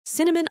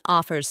Cinnamon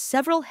offers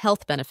several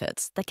health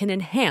benefits that can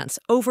enhance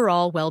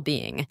overall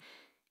well-being.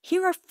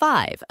 Here are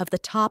 5 of the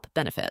top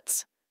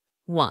benefits.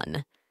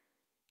 1.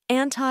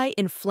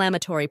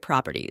 Anti-inflammatory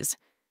properties.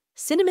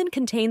 Cinnamon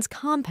contains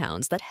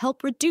compounds that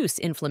help reduce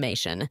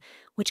inflammation,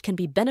 which can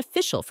be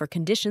beneficial for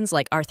conditions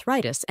like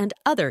arthritis and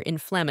other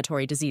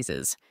inflammatory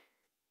diseases.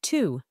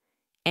 2.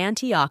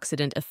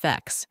 Antioxidant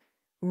effects.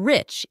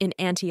 Rich in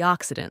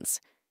antioxidants,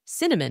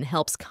 cinnamon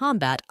helps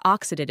combat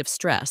oxidative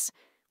stress,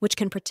 which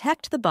can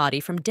protect the body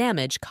from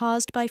damage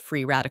caused by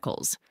free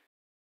radicals.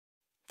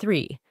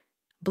 3.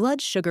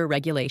 Blood sugar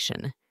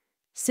regulation.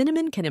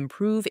 Cinnamon can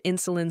improve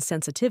insulin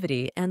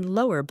sensitivity and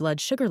lower blood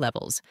sugar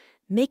levels,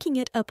 making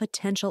it a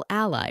potential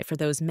ally for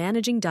those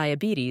managing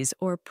diabetes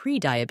or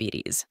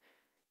prediabetes.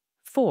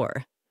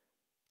 4.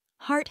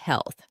 Heart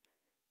health.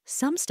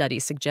 Some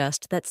studies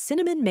suggest that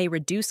cinnamon may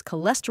reduce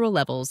cholesterol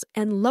levels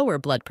and lower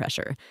blood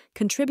pressure,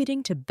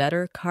 contributing to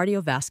better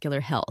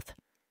cardiovascular health.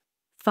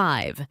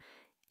 5.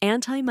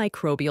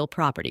 Antimicrobial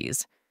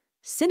properties.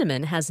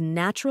 Cinnamon has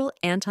natural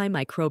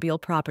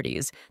antimicrobial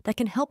properties that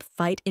can help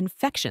fight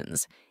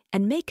infections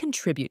and may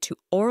contribute to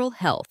oral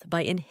health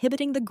by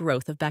inhibiting the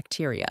growth of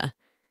bacteria.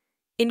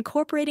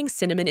 Incorporating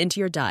cinnamon into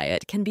your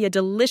diet can be a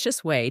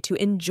delicious way to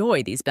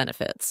enjoy these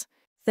benefits.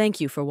 Thank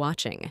you for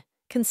watching.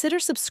 Consider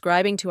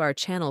subscribing to our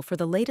channel for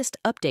the latest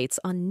updates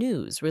on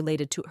news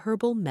related to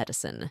herbal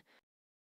medicine.